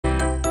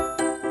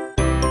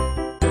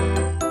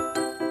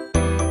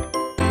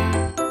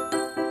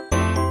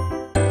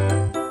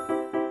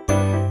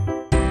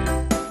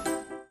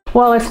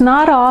Well, it's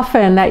not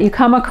often that you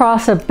come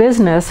across a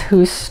business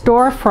whose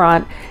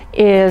storefront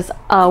is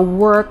a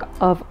work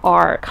of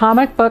art.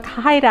 Comic Book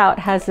Hideout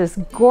has this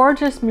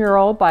gorgeous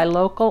mural by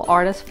local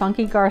artist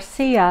Funky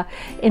Garcia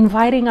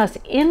inviting us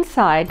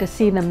inside to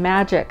see the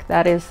magic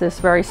that is this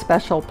very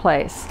special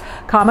place.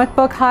 Comic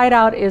Book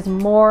Hideout is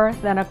more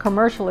than a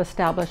commercial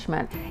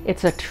establishment.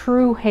 It's a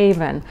true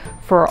haven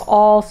for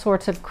all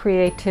sorts of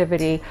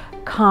creativity,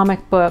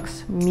 comic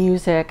books,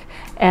 music,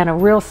 and a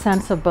real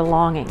sense of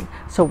belonging.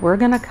 So we're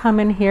going to come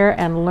in here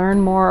and learn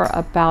more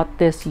about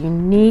this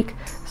unique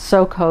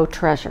Soco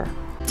treasure.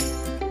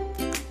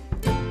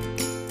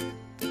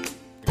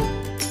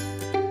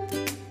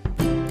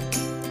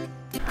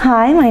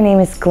 Hi, my name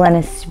is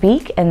Glennis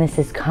Speak, and this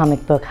is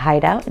Comic Book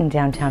Hideout in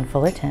downtown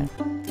Fullerton.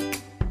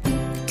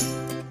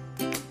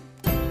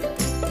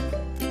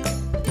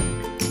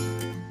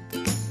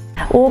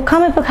 Well,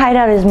 Comic Book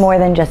Hideout is more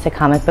than just a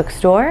comic book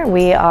store.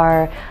 We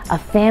are a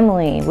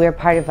family. We're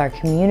part of our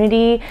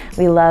community.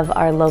 We love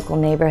our local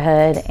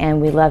neighborhood,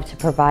 and we love to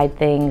provide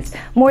things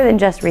more than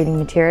just reading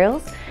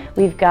materials.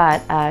 We've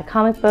got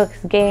comic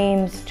books,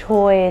 games,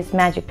 toys,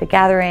 Magic the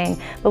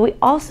Gathering, but we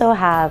also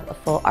have a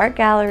full art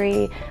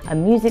gallery, a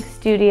music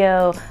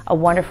studio, a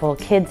wonderful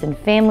kids and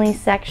family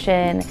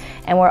section,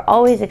 and we're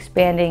always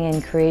expanding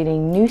and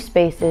creating new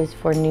spaces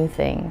for new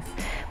things.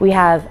 We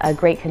have a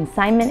great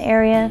consignment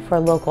area for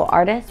local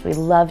artists. We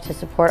love to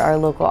support our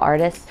local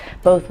artists,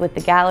 both with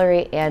the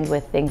gallery and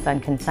with things on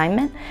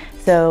consignment.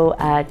 So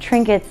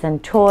trinkets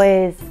and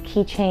toys,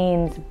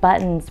 keychains,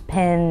 buttons,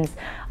 pins,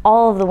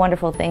 all of the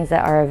wonderful things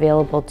that are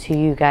available to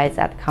you guys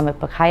at the Comic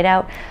Book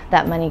Hideout.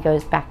 That money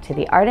goes back to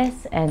the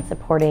artists and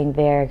supporting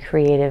their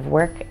creative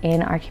work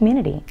in our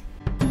community.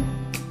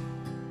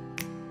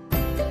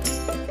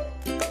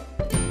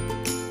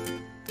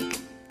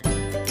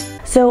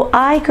 So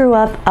I grew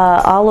up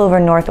all over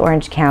North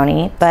Orange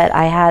County, but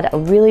I had a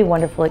really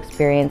wonderful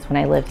experience when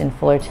I lived in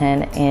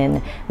Fullerton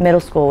in middle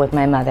school with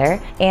my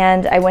mother.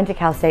 And I went to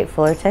Cal State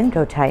Fullerton,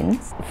 go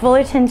Titans.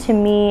 Fullerton to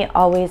me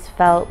always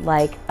felt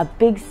like a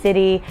big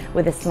city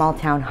with a small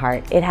town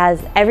heart. It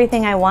has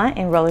everything I want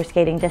in roller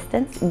skating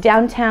distance.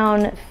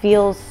 Downtown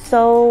feels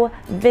so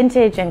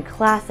vintage and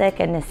classic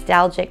and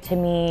nostalgic to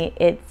me.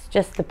 It's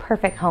just the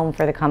perfect home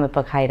for the Comic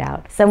Book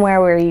Hideout. Somewhere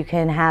where you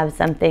can have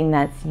something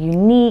that's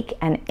unique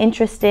and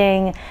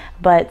interesting,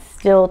 but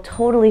still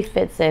totally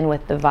fits in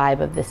with the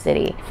vibe of the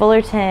city.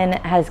 Fullerton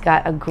has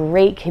got a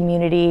great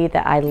community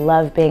that I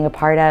love being a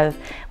part of,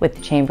 with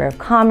the Chamber of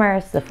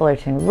Commerce, the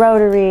Fullerton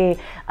Rotary,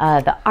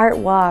 the Art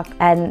Walk,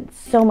 and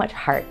so much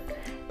heart.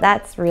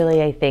 That's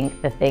really, I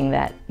think, the thing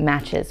that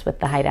matches with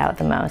the Hideout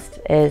the most,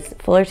 is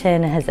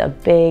Fullerton has a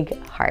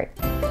big heart.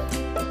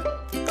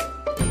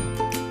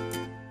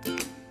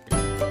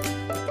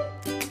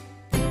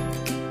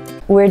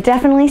 We're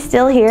definitely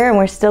still here and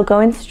we're still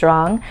going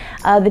strong.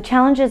 The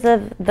challenges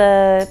of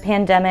the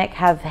pandemic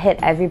have hit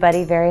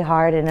everybody very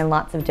hard and in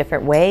lots of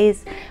different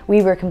ways.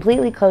 We were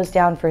completely closed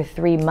down for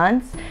 3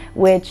 months,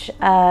 which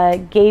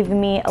gave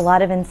me a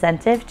lot of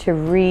incentive to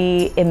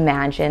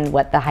reimagine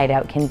what the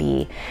Hideout can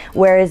be.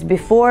 Whereas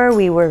before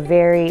we were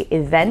very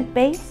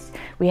event-based,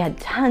 we had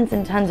tons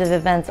and tons of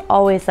events,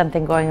 always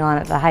something going on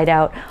at the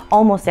Hideout,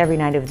 almost every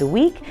night of the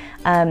week.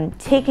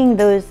 Taking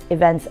those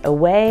events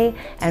away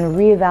and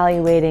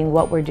reevaluating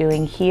what we're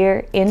doing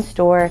here in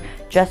store,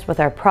 just with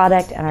our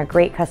product and our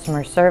great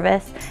customer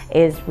service,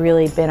 is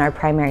really been our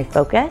primary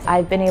focus.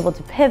 I've been able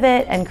to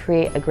pivot and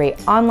create a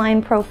great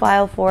online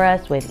profile for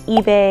us with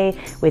eBay,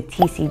 with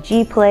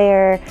TCG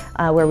Player,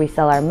 where we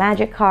sell our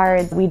Magic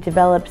cards. We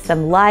developed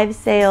some live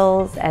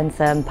sales and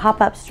some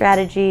pop-up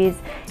strategies,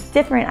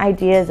 different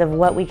ideas of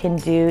what we can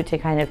do to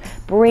kind of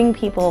bring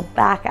people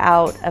back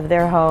out of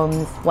their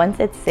homes once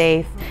it's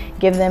safe,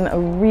 give them a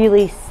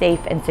really safe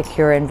and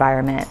secure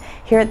environment.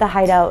 Here at the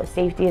Hideout,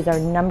 safety is our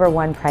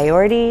 #1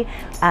 priority.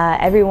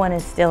 Everyone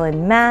is still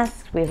in masks.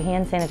 We have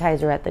hand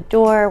sanitizer at the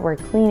door. We're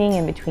cleaning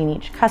in between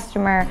each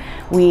customer.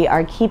 We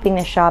are keeping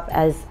the shop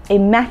as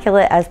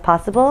immaculate as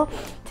possible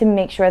to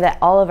make sure that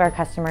all of our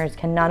customers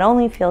can not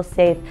only feel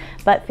safe,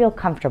 but feel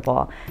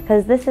comfortable.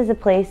 Because this is a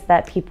place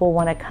that people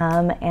want to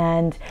come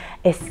and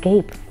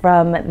escape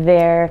from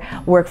their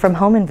work from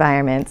home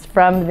environments,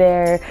 from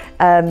their,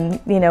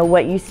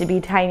 what used to be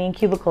tiny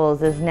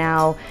cubicles is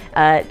now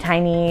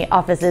tiny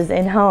offices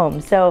in home.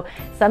 So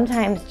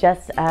sometimes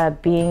just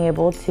being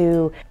able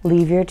to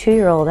leave your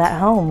 2-year-old at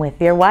home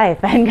with your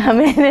wife and come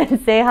in and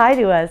say hi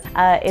to us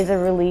is a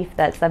relief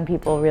that some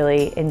people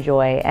really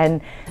enjoy.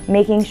 And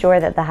making sure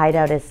that the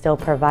Hideout is still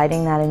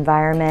providing that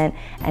environment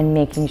and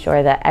making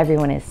sure that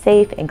everyone is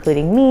safe,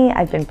 including me.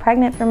 I've been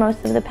pregnant for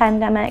most of the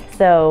pandemic,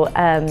 so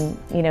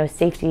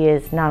safety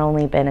has not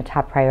only been a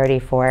top priority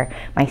for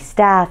my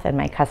staff and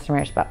my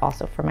customers, but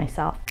also for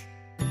myself.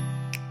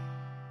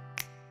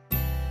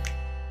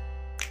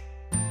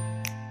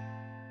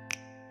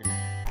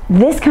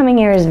 This coming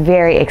year is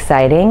very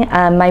exciting.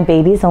 My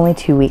baby's only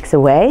 2 weeks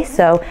away,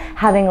 so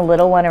having a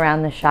little one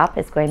around the shop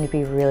is going to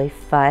be really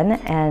fun,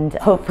 and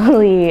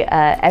hopefully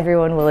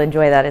everyone will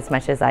enjoy that as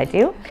much as I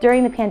do.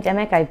 During the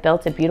pandemic, I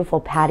built a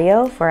beautiful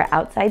patio for our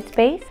outside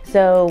space,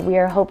 so we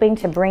are hoping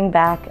to bring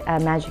back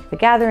Magic the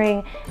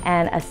Gathering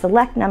and a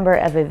select number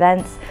of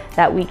events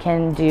that we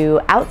can do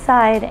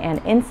outside and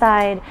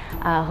inside,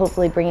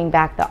 hopefully bringing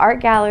back the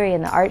art gallery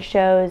and the art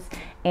shows,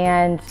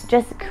 and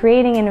just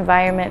creating an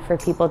environment for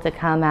people to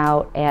come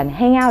out and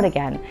hang out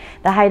again.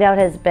 The Hideout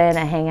has been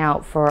a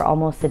hangout for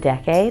almost a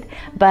decade,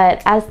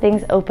 but as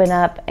things open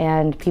up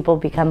and people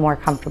become more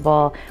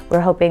comfortable,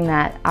 we're hoping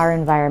that our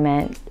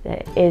environment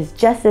is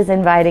just as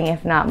inviting,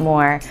 if not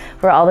more,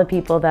 for all the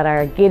people that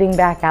are getting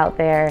back out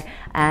there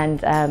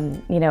and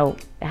you know,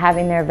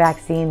 having their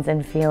vaccines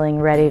and feeling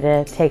ready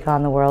to take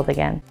on the world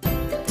again.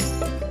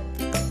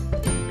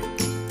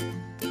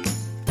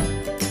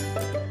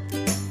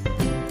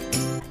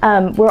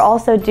 We're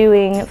also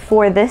doing,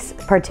 for this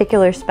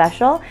particular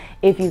special,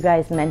 if you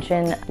guys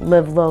mention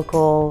Live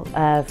Local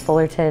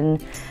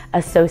Fullerton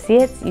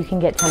Associates, you can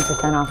get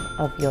 10% off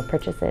of your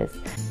purchases.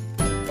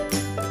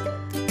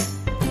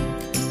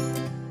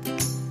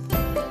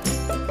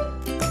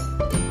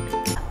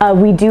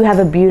 We do have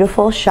a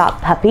beautiful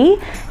shop puppy.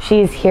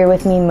 She's here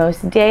with me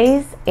most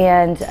days,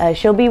 and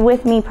she'll be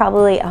with me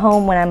probably at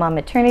home when I'm on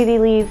maternity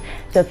leave.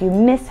 So if you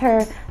miss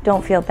her,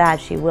 don't feel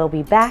bad, she will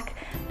be back.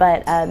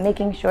 But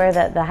making sure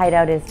that the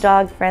Hideout is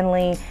dog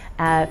friendly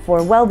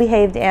for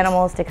well-behaved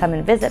animals to come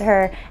and visit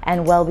her,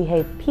 and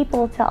well-behaved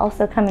people to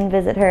also come and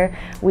visit her.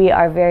 We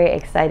are very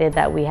excited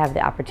that we have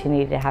the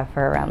opportunity to have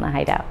her around the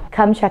Hideout.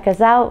 Come check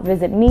us out,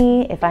 visit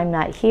me if I'm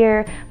not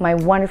here. My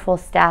wonderful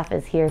staff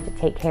is here to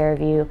take care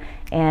of you,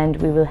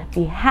 and we will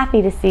be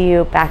happy to see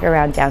you back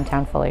around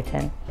downtown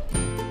Fullerton.